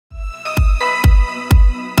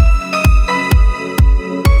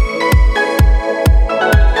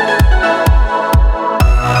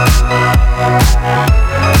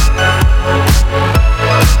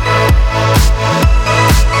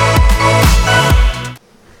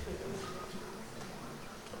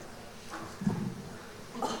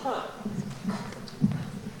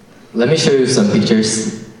let me show you some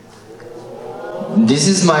pictures. This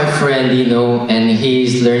is my friend Dino, and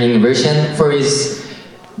he's learning Russian for his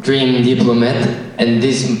dream diplomat. And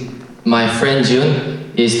this, my friend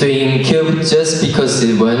Jun, is doing cube just because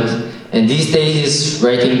he wants. And these days he's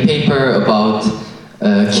writing paper about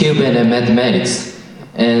cube and mathematics.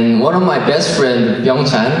 And one of my best friend,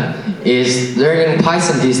 Byung-chan, is learning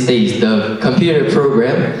Python these days, the computer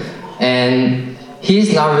program. And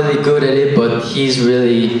he's not really good at it, but he's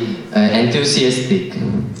really enthusiastic.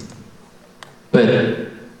 But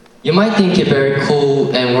you might think it very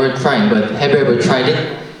cool and worth trying, but have you ever tried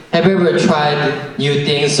it? Have you ever tried new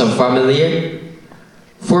things unfamiliar?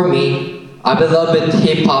 For me, I've been loving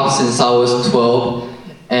hip-hop since I was 12,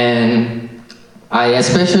 and I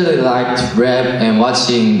especially liked rap and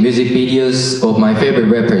watching music videos of my favorite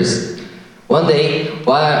rappers. One day,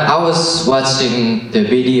 while I was watching the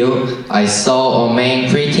video, I saw a man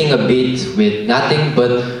creating a beat with nothing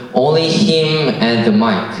but only him and the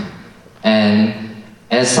mic. And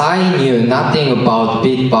as I knew nothing about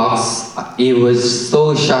beatbox, it was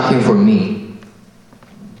so shocking for me.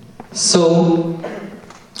 So,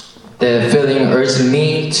 the feeling urged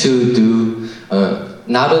me to do,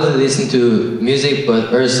 not only listen to music,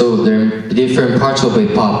 but also learn different parts of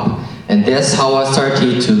hip-hop. And that's how I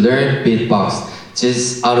started to learn beatbox,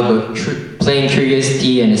 just out of a plain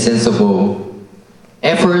curiosity and a sense of awe.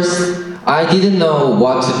 At first, I didn't know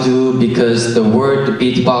what to do because the word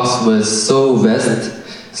beatbox was so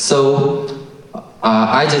vast. So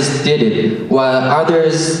I just did it, while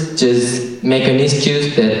others just make an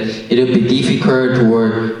excuse that it would be difficult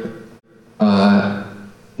or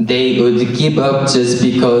they would give up just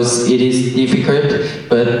because it is difficult.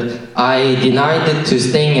 But I denied it to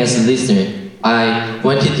staying as a listener. I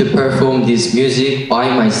wanted to perform this music by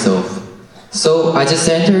myself. So I just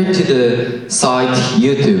entered to the site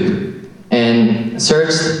YouTube and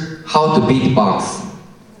searched how to beatbox.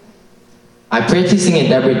 I'm practicing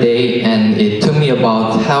it every day, and it took me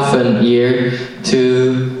about half an year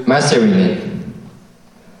to mastering it.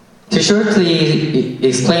 To shortly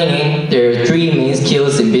explaining, there are three main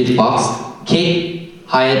skills in beatbox: kick,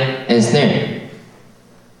 hi-hat, and snare.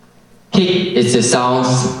 Kick is the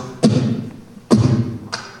sounds.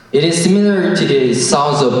 It is similar to the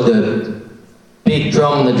sounds of the big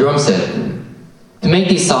drum on the drum set. To make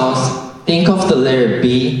these sounds, think of the letter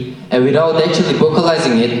B, and without actually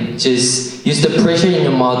vocalizing it, just use the pressure in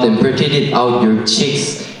your mouth and project it out your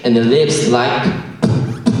cheeks and the lips like.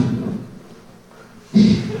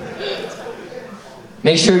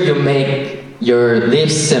 Make sure you make your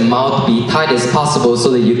lips and mouth be tight as possible so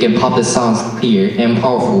that you can pop the sounds clear and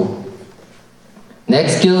powerful.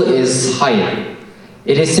 Next skill is hi-hat.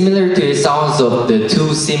 It is similar to the sounds of the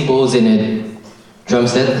two cymbals in a drum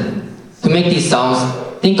set. To make these sounds,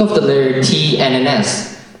 think of the letter T and an S.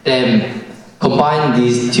 Then combine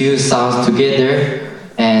these two sounds together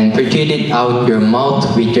and project it out your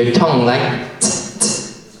mouth with your tongue like.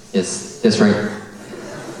 Yes, that's right.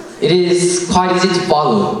 It is quite easy to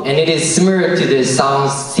follow, and it is similar to the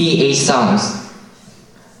sounds CH sounds.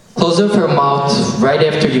 Close up your mouth right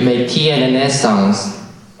after you make T and an S sounds.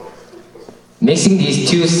 Mixing these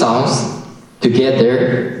two sounds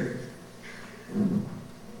together,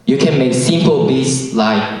 you can make simple beats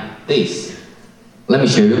like this. Let me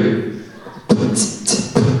show you.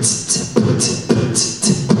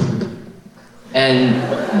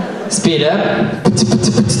 And speed up.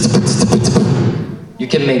 You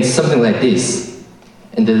can make something like this.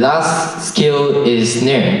 And the last skill is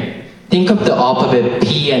snare. Think of the alphabet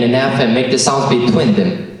P and an F and make the sounds between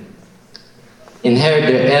them. Inhale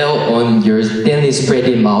the L on your thinly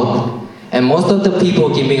spread mouth. And most of the people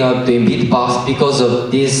giving up doing beatbox because of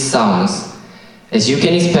these sounds. As you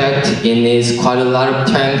can expect, it needs quite a lot of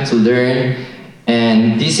time to learn.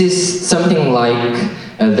 And this is something like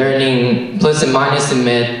learning plus and minus in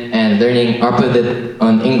math and learning alphabet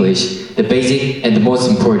on English, the basic and the most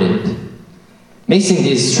important. Mixing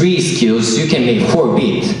these three skills, you can make 4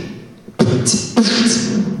 beats.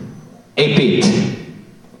 8 beats.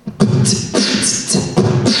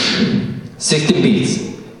 16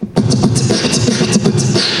 beats.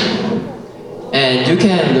 And you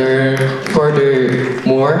can learn further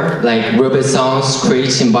more, like robot sounds,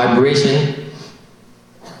 screech, and vibration.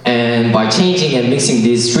 And by changing and mixing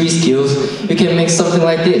these 3 skills, you can make something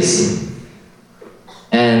like this.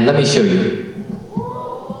 And let me show you.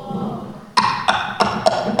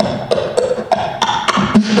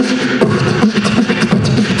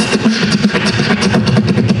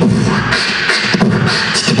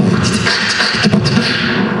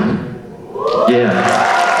 Yeah.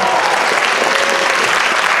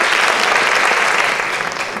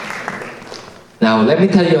 Now Now, let me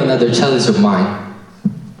tell you another challenge of mine.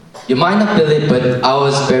 You might not believe, but I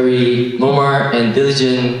was very normal and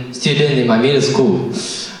diligent student in my middle school.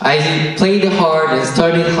 I played hard and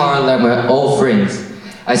studied hard like my old friends.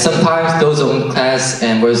 I sometimes dozed on class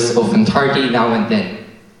and was often tardy now and then.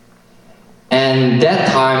 And that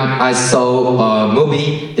time I saw a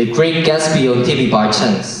movie, The Great Gatsby, on TV by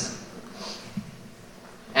chance.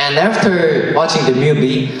 And after watching the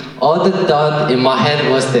movie, all the thought in my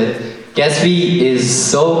head was that Gatsby is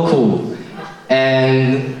so cool.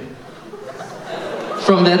 And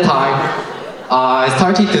from that time, I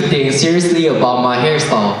started to think seriously about my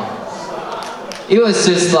hairstyle. It was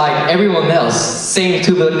just like everyone else, same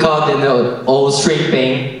tubular cut and the old straight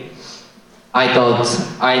bang. I thought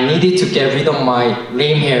I needed to get rid of my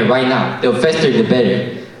lame hair right now. The faster the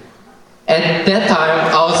better. At that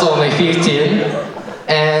time, I was only 15,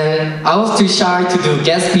 and I was too shy to do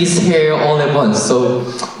Gatsby's hair all at once, so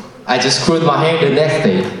I just screwed my hair the next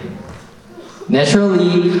day.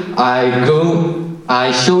 Naturally,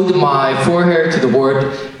 I showed my forehead to the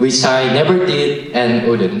world, which I never did and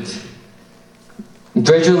wouldn't.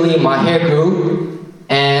 Gradually, my hair grew,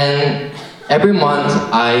 and every month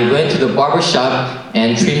I went to the barber shop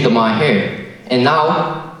and trimmed my hair. And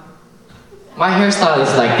now, my hairstyle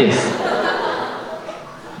is like this.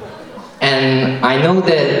 And I know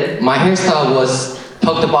that my hairstyle was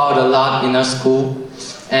talked about a lot in our school,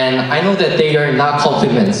 and I know that they are not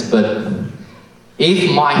compliments, but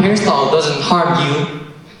if my hairstyle doesn't harm you,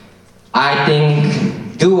 I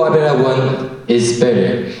think do whatever I want is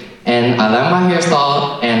better. And I like my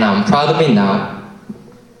hairstyle, and I'm proud of it now.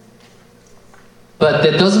 But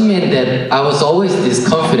that doesn't mean that I was always this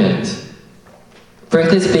confident.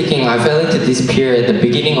 Frankly speaking, I fell into despair at the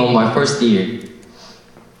beginning of my first year.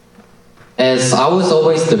 As I was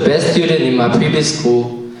always the best student in my previous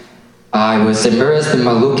school, I was embarrassed in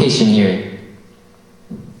my location here.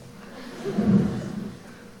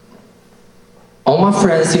 All my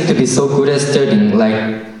friends seem to be so good at studying,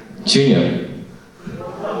 like Junior.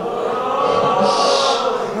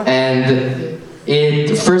 And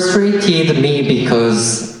it frustrated me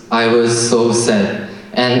because I was so sad.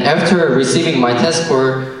 And after receiving my test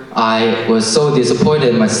score, I was so disappointed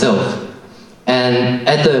in myself. And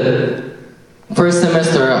at the first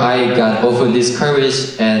semester, I got often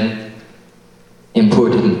discouraged and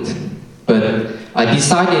important. But I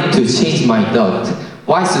decided to change my thought.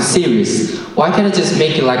 Why so serious? Why can't I just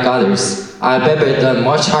make it like others? I've ever done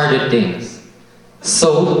much harder things.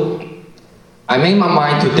 So, I made my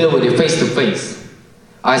mind to deal with it face to face.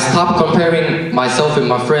 I stopped comparing myself with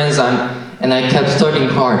my friends and I kept studying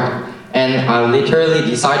hard. And I literally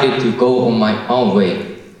decided to go on my own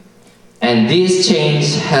way. And this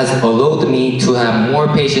change has allowed me to have more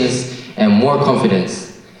patience and more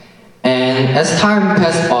confidence. And as time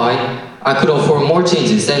passed by, I could afford more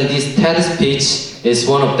changes, and this TED speech is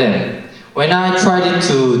one of them. When I tried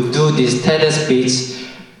to do this TED speech,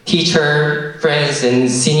 teacher, friends, and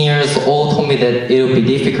seniors all told me that it would be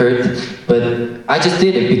difficult, but I just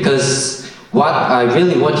did it because what I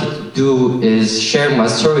really wanted to do is share my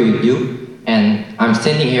story with you, and I'm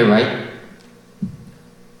standing here, right?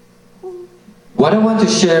 What I want to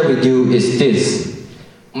share with you is this.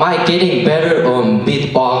 My getting better on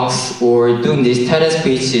Beatbox or doing this TED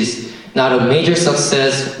speech is not a major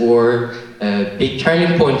success or a big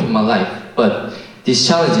turning point in my life, but these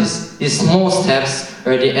challenges, these small steps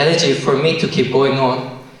are the energy for me to keep going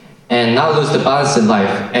on and not lose the balance in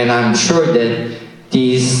life. And I'm sure that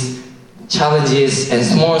these challenges and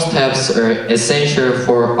small steps are essential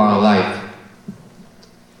for our life.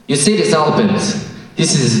 You see this elephant?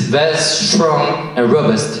 This is very strong and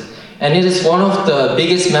robust, and it is one of the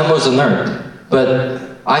biggest mammals on earth. But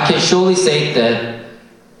I can surely say that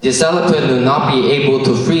this elephant will not be able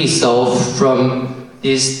to free itself from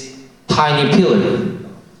this tiny pillar.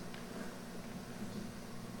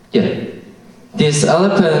 Yeah. This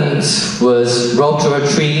elephant was roped to a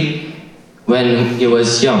tree when it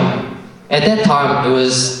was young. At that time, it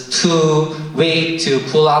was too weak to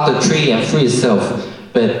pull out the tree and free itself.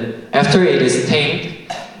 But after it is tamed,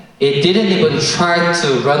 it didn't even try to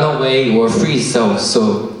run away or free itself.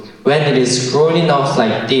 So when it is grown enough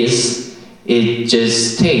like this, it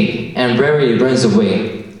just stayed and rarely runs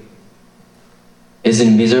away.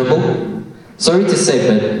 Isn't it miserable? Sorry to say,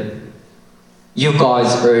 but you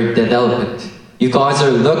guys are that elephant. You guys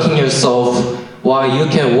are locking yourself while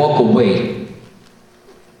you can walk away.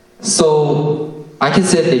 So I can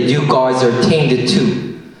say that you guys are tamed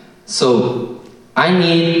too. So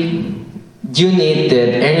you need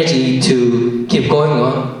that energy to keep going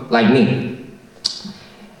on like me.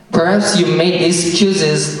 Perhaps you made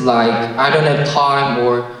excuses like I don't have time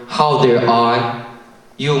or how dare I.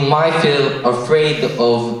 You might feel afraid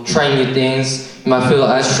of trying new things, you might feel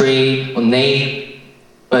astray or naive,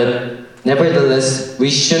 but nevertheless,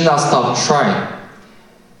 we should not stop trying.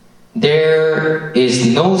 There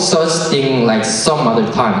is no such thing like some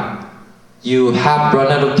other time. You have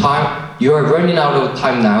run out of time, you are running out of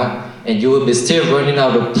time now, and you will be still running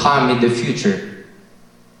out of time in the future.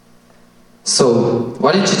 So,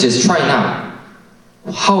 why don't you just try now?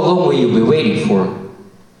 How long will you be waiting for?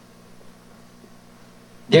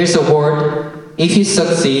 There's a word, if you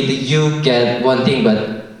succeed, you get one thing,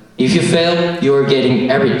 but if you fail, you're getting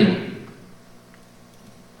everything.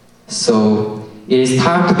 So, it is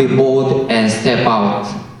time to be bold and step out.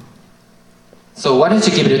 So why don't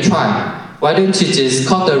you give it a try? Why don't you just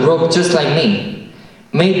cut the rope just like me?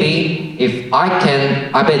 Maybe if I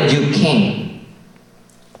can, I bet you can.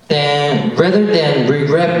 Then rather than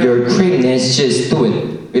regret your cravings, just do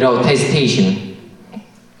it without hesitation.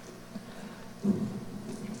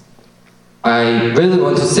 I really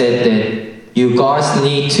want to say that you guys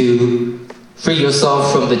need to free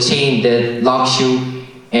yourself from the chain that locks you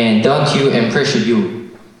and daunt you and pressure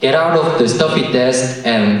you. Get out of the stuffy desk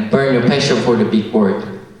and burn your passion for the big world.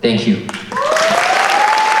 Thank you.